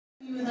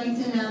like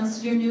to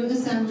announce your new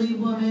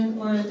Assemblywoman,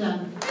 Laura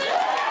Dunn.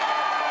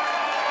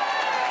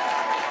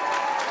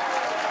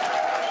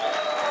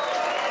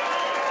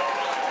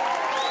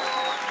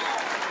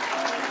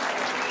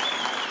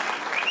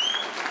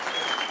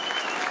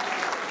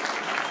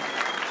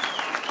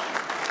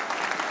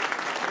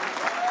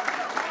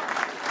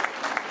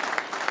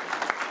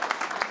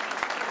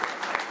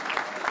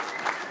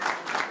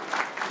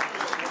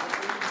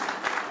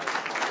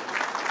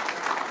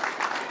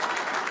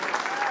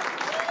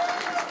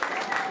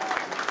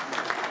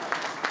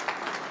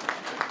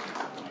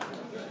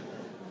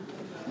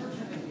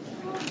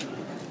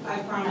 I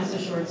promise a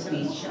short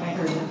speech. I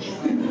heard it.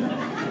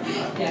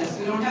 Yes,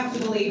 we don't have to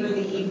belabor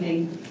the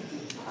evening.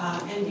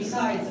 And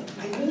besides,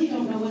 I really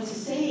don't know what to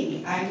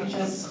say. I'm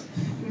just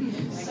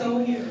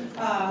so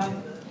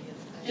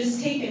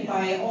just taken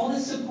by all the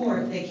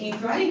support that came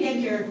through. I didn't get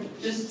here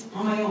just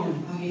on my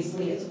own,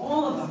 obviously. It's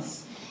all of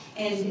us.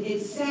 And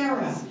it's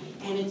Sarah,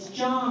 and it's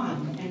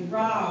John, and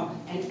Rob,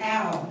 and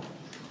Al.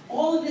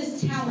 All of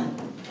this talent,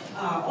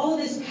 all of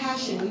this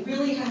passion, we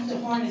really have to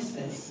harness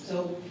this.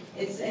 So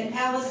it's, and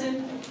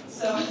Allison,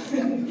 so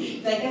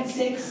I got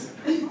 6.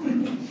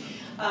 And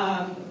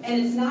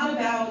it's not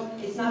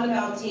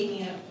about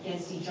taking it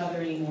against each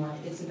other anymore.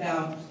 It's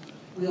about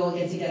we all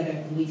get together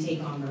and we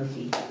take on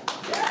Murphy.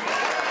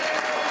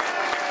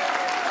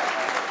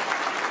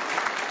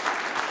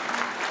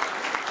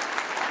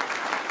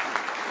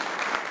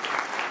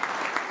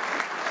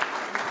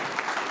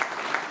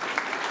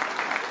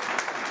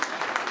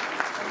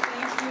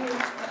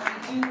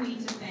 I do need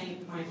to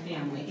thank my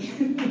family.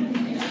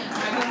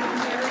 My husband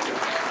Jerry.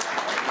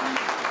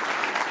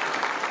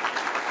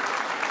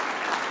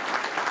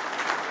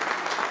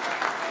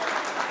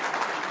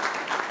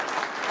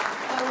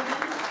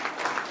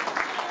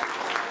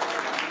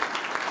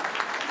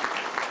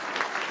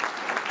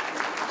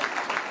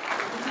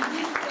 He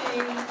did say,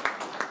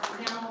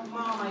 "Now,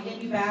 Mom, I get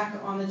you back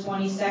on the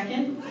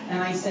 22nd?"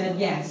 And I said,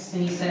 "Yes."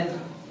 And he said,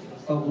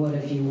 "But what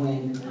if you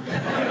win?"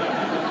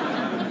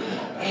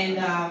 And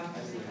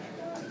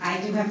I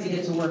do have to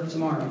get to work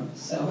tomorrow,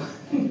 so.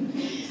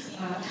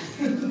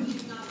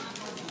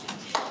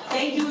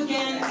 Thank you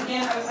again.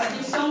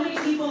 There's so many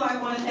people I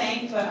want to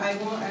thank, but I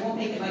won't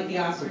make it like the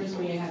Oscars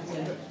where you have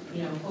to,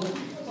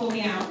 pull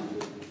me out.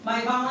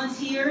 My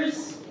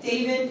volunteers,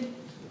 David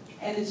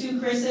and the 2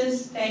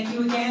 Chris's, thank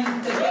you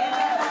again. The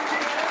band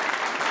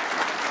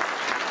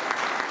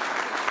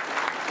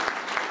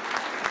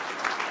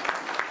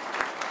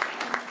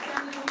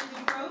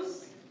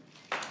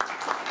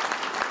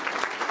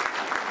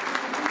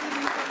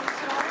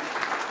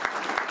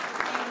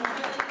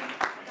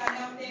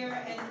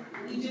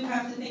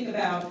have to think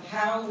about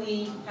how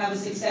we have a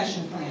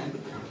succession plan,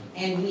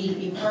 and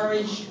we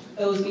encourage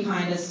those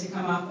behind us to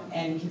come up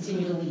and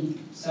continue to lead.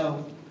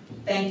 So,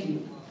 thank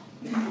you.